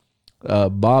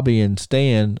Bobby and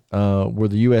Stan were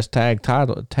the U.S. tag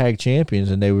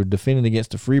champions, and they were defending against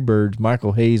the Freebirds,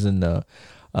 Michael Hayes and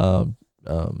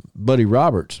Buddy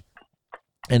Roberts.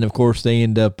 And of course, they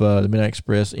end up the Midnight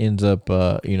Express ends up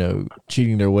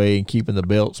cheating their way and keeping the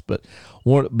belts. But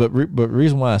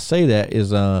reason why I say that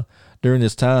is during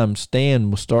this time,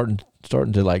 Stan was starting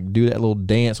to like do that little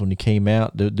dance when he came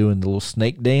out, doing the little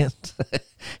snake dance.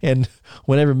 And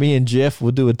whenever me and Jeff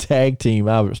would do a tag team,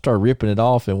 I would start ripping it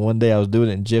off. And one day I was doing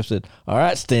it, and Jeff said, "All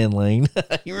right, Stan Lane."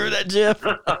 You remember that, Jeff?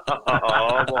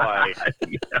 Oh boy.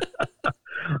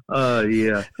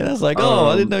 Yeah. And I was like,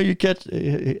 I didn't know you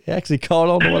actually caught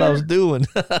on to what I was doing.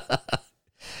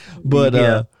 But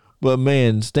yeah. But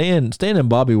man, Stan and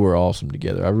Bobby were awesome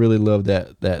together. I really loved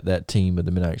that team of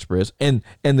the Midnight Express. And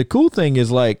the cool thing is,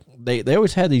 like, they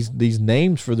always had these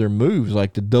names for their moves,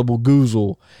 like the Double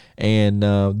Goozle and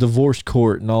Divorce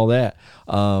Court and all that.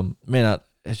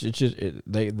 It's just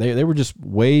they were just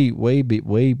way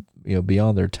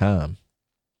beyond their time.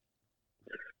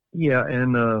 Yeah,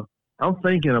 and I'm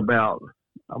thinking about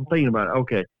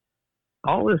okay,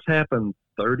 all this happened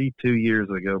 32 years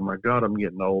ago. My God, I'm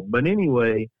getting old. But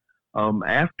anyway,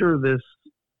 after this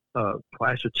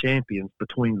Clash of Champions,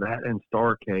 between that and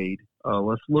Starrcade,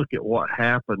 let's look at what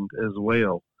happened as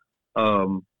well.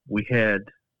 We had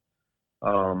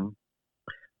the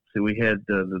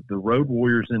Road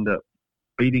Warriors end up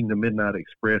beating the Midnight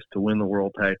Express to win the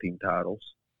World Tag Team titles.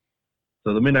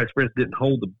 So the Midnight Express didn't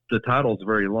hold the titles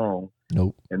very long.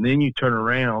 Nope. And then you turn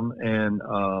around and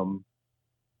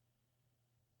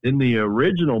then the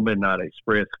original Midnight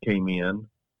Express came in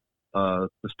to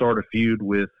start a feud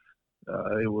with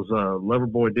it was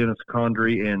Loverboy Dennis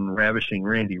Condrey and Ravishing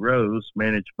Randy Rose,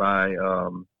 managed by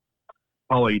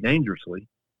Paul A. Dangerously.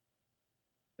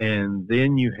 And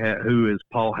then you had, who is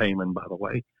Paul Heyman, by the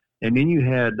way. And then you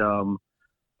had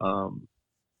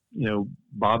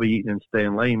Bobby Eaton and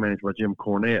Stan Lane, managed by Jim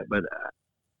Cornette.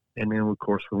 And then, of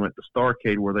course, we went to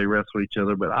Starrcade where they wrestled each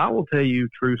other. But I will tell you a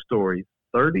true story.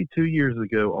 32 years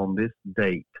ago on this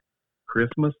date,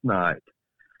 Christmas night,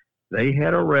 they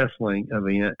had a wrestling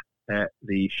event at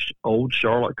the old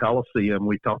Charlotte Coliseum.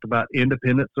 We talked about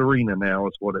Independence Arena now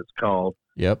is what it's called.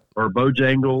 Yep. Or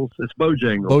Bojangles. It's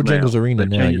Bojangles Bojangles Arena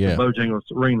now, yeah. Bojangles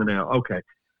Arena now. Okay.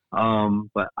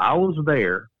 But I was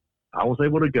there. I was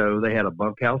able to go. They had a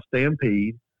bunkhouse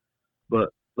stampede. But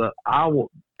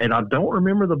and I don't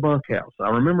remember the bunkhouse. I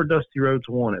remember Dusty Rhodes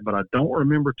won it, but I don't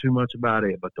remember too much about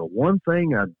it. But the one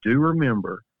thing I do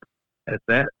remember at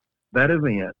that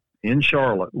event in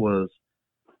Charlotte was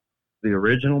the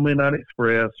original Midnight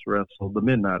Express wrestled the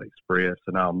Midnight Express,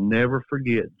 and I'll never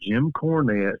forget Jim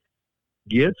Cornette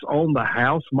gets on the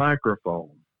house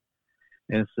microphone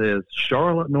and says,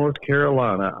 "Charlotte, North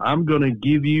Carolina, I'm going to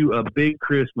give you a big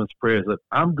Christmas present.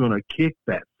 I'm going to kick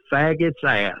that faggot's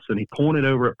ass." And he pointed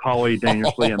over at Paul A.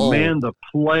 Dangerously, and man, the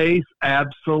place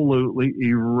absolutely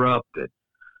erupted.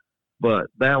 But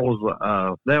that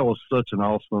was such an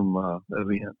awesome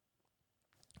event.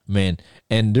 Man,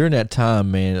 and during that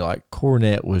time, man, like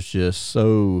Cornette was just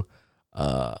so,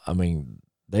 I mean,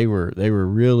 they were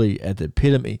really at the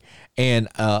epitome. And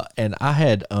I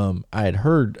had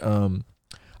heard,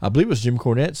 I believe it was Jim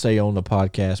Cornette say on the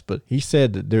podcast, but he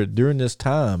said that during this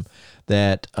time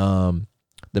that, the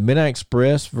Midnight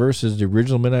Express versus the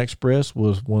original Midnight Express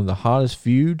was one of the hottest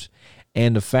feuds.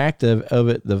 And the fact of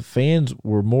it, the fans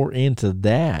were more into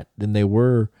that than they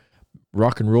were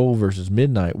Rock and Roll versus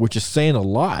Midnight, which is saying a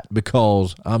lot,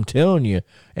 because I'm telling you,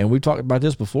 and we talked about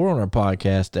this before on our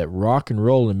podcast, that Rock and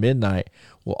Roll and Midnight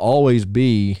will always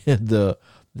be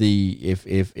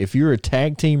if you're a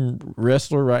tag team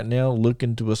wrestler right now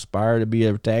looking to aspire to be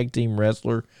a tag team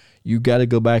wrestler, you got to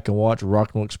go back and watch Rock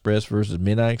and Roll Express versus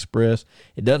Midnight Express.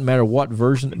 It doesn't matter what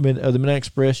version of the Midnight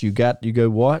Express you go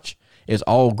watch. It's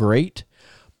all great.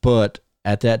 But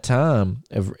at that time,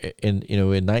 in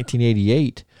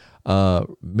 1988,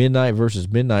 Midnight versus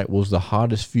Midnight was the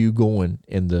hottest feud going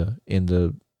in the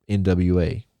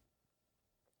NWA.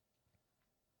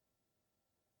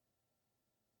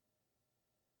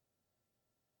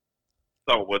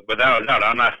 So without a doubt,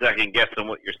 I'm not second guessing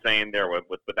what you're saying there.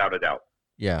 Without a doubt.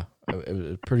 Yeah, it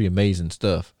was pretty amazing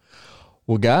stuff.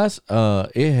 Well, guys,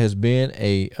 it has been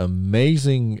a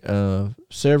amazing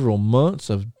several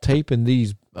months of taping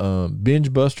these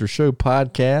Binge Buster Show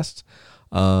podcasts,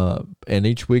 and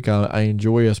each week I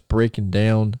enjoy us breaking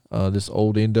down this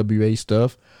old NWA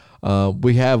stuff.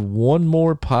 We have one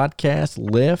more podcast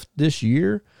left this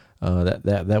year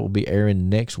that will be airing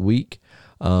next week,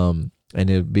 and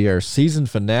it'll be our season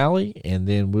finale. And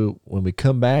then when we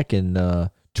come back in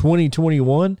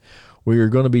 2021, we are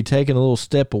going to be taking a little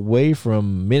step away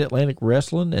from Mid-Atlantic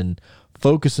Wrestling and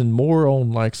focusing more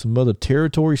on like some other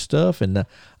territory stuff. And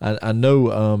I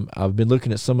know I've been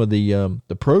looking at some of the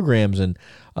programs, and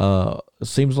it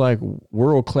seems like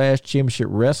World Class Championship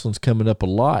Wrestling's coming up a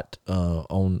lot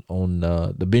on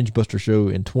the Binge Buster Show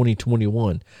in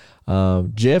 2021.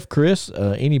 Jeff, Chris,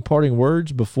 any parting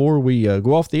words before we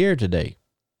go off the air today?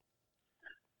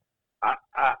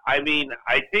 I mean,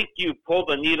 I think you pulled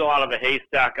the needle out of a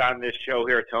haystack on this show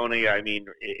here, Tony. I mean,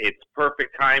 it's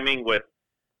perfect timing with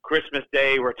Christmas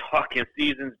Day. We're talking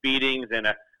seasons beatings and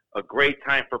a great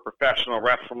time for professional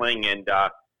wrestling. And,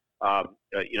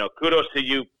 kudos to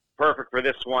you. Perfect for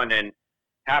this one. And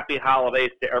happy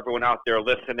holidays to everyone out there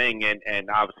listening.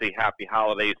 And obviously happy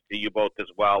holidays to you both as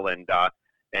well. And I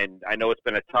know it's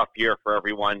been a tough year for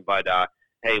everyone, but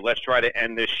hey, let's try to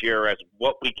end this year as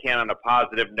what we can on a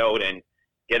positive note and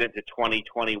get into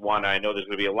 2021. I know there's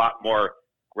going to be a lot more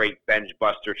great Binge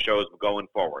Buster shows going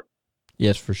forward.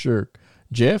 Yes, for sure.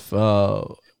 Jeff,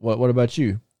 what about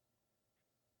you?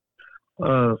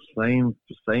 Same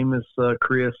as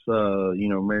Chris.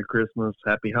 Merry Christmas,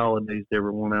 Happy Holidays to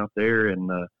everyone out there,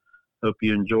 and hope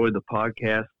you enjoyed the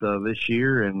podcast this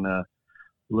year. And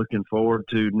looking forward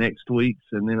to next week's,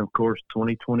 and then of course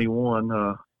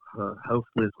 2021.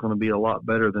 Hopefully it's going to be a lot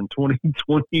better than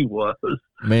 2020 was.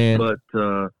 Man, but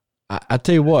I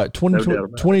tell you what,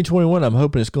 2021, I'm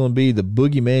hoping it's going to be the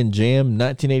Boogeyman Jam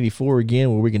 1984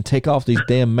 again, where we can take off these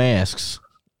damn masks.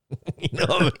 You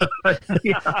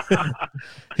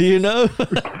know?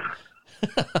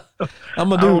 I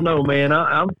don't know, man.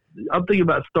 I'm thinking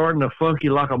about starting a Funky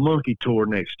Like a Monkey tour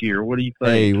next year. What do you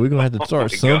think? Hey, we're gonna have to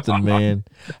start something, man.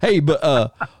 Hey, but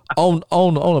on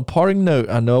a parting note,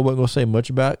 I know I wasn't gonna say much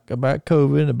about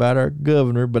COVID and about our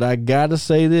governor, but I gotta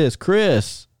say this,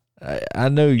 Chris. I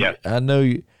know you. I know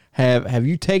you have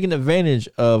you taken advantage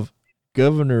of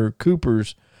Governor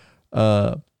Cooper's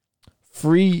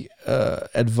free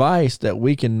advice that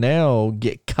we can now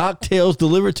get cocktails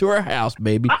delivered to our house,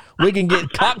 baby. We can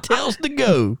get cocktails to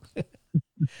go.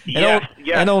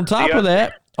 And on top of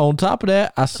that,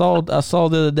 I saw the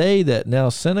other day that now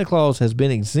Santa Claus has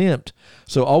been exempt.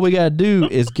 So all we got to do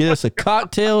is get us a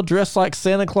cocktail, dress like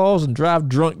Santa Claus, and drive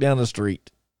drunk down the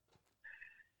street.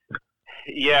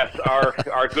 Yes,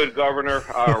 our good governor,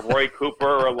 Roy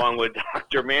Cooper, along with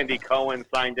Dr. Mandy Cohen,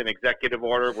 signed an executive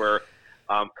order where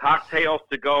Cocktails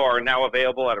to go are now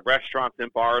available at restaurants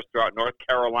and bars throughout North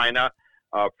Carolina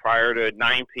prior to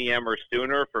 9 p.m. or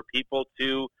sooner for people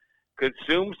to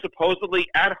consume supposedly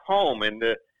at home. And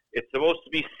it's supposed to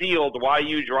be sealed while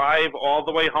you drive all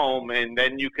the way home, and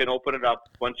then you can open it up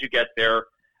once you get there.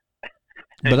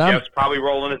 And Jeff's probably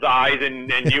rolling his eyes, and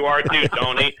you are too,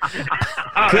 Tony.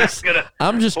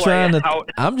 I'm just trying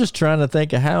to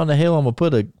think of how in the hell I'm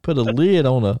gonna put a lid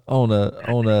on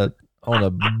a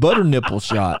butter nipple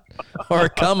shot or a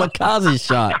kamikaze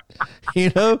shot,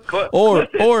 or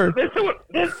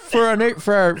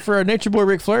for our Nature Boy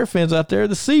Ric Flair fans out there,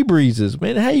 the Sea Breezes,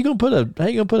 man. How you gonna put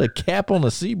a cap on a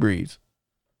Sea Breeze?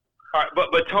 All right,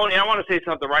 but Tony, I want to say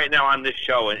something right now on this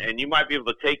show, and you might be able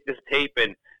to take this tape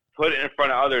and put it in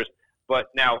front of others. But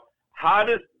now, how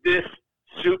does this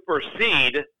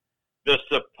supersede the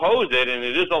supposed, and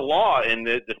it is a law in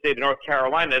the state of North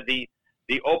Carolina, the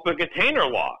open container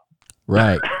law?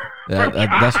 Right.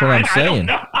 That's what I'm saying.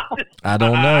 I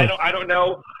don't know. I don't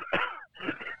know.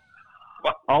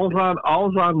 All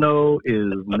I know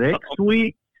is next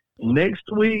week,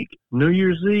 New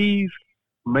Year's Eve,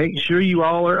 make sure you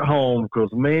all are at home,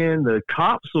 because, man, the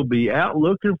cops will be out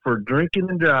looking for drinking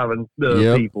and driving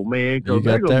people, man, because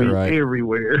they're going to be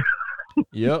everywhere.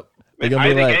 Yep. I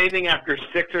think anything after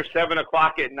 6 or 7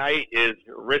 o'clock at night is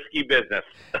risky business.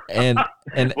 And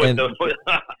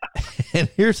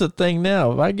here's the thing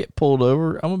now. If I get pulled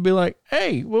over, I'm going to be like,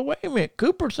 hey, well, wait a minute.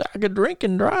 Cooper said I could drink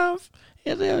and drive.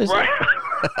 Right.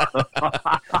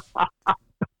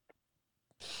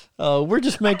 We're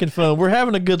just making fun. We're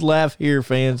having a good laugh here,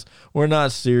 fans. We're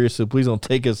not serious, so please don't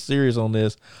take us serious on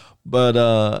this.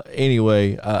 But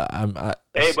anyway,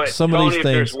 some Tony, of these things.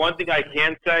 There's one thing I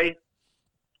can say.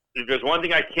 If there's one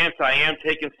thing I can't say I am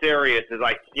taking serious, is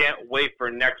I can't wait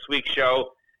for next week's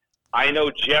show. I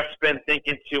know Jeff's been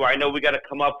thinking too. I know we got to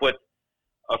come up with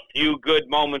a few good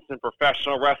moments in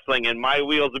professional wrestling, and my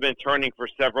wheels have been turning for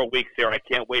several weeks here. I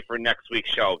can't wait for next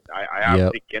week's show. I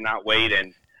absolutely cannot wait,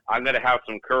 and I'm going to have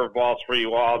some curveballs for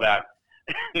you all that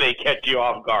may catch you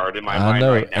off guard in my mind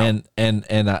right now.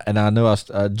 And I know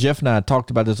Jeff and I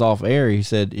talked about this off air. He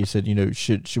said,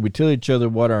 should we tell each other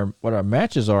what our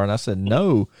matches are? And I said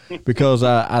no, because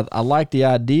I like the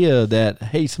idea that,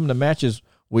 hey, some of the matches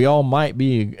we all might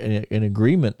be in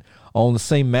agreement on the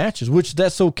same matches, which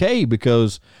that's okay,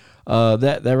 because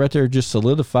that right there just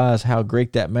solidifies how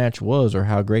great that match was, or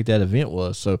how great that event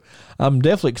was. So I'm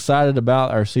definitely excited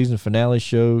about our season finale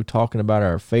show, talking about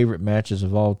our favorite matches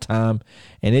of all time.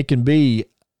 And it can be,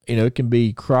 it can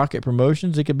be Crockett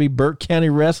Promotions, it could be Burke County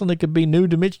Wrestling, it could be New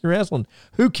Dimension Wrestling.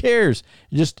 Who cares?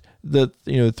 Just the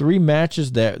 3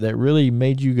 matches that really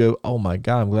made you go, oh my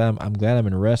God, I'm glad I'm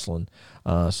in wrestling.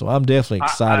 So I'm definitely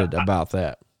excited about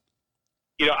that.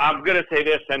 I'm going to say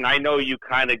this, and I know you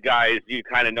kind of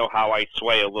know how I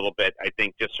sway a little bit, I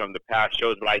think, just from the past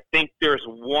shows, but I think there's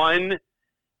one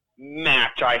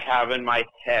match I have in my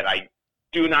head I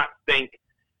do not think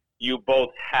you both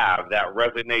have that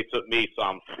resonates with me, so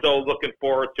I'm still looking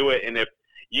forward to it, and if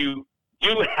you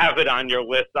do have it on your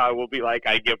list, I will be like,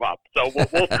 I give up. So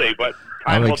we'll see, but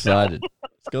I'm excited.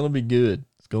 It's going to be good.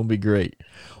 It's going to be great.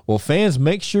 Well, fans,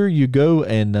 make sure you go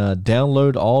and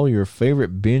download all your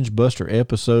favorite Binge Buster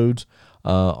episodes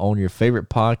on your favorite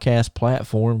podcast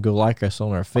platform. Go like us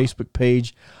on our Facebook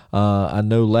page. I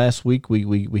know last week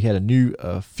we had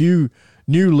a few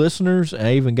new listeners.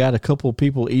 I even got a couple of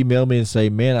people email me and say,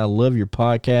 man, I love your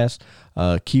podcast.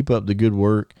 Keep up the good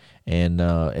work. And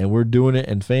we're doing it.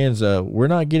 And fans, we're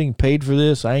not getting paid for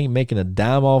this. I ain't making a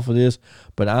dime off of this,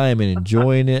 but I am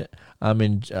enjoying it.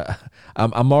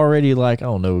 I'm already like, I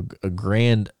don't know, a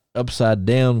grand upside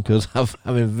down, because I've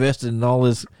invested in all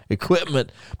this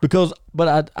equipment,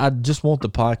 but I just want the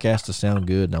podcast to sound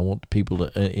good, and I want the people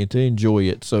to enjoy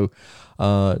it. So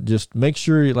just make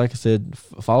sure, like I said,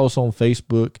 follow us on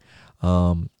Facebook.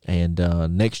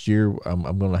 And next year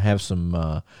I'm going to have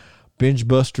some Binge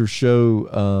Buster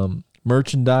show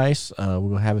merchandise. We're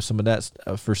going to have some of that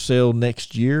for sale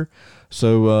next year.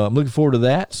 So I'm looking forward to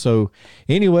that. So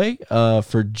anyway,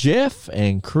 for Jeff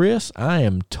and Chris, I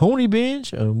am Tony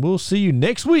Binge, and we'll see you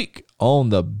next week on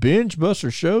the Binge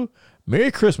Buster Show. Merry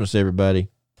Christmas, everybody.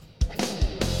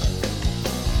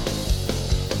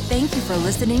 Thank you for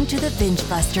listening to the Binge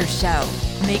Buster Show.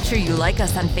 Make sure you like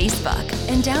us on Facebook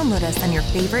and download us on your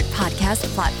favorite podcast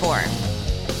platform.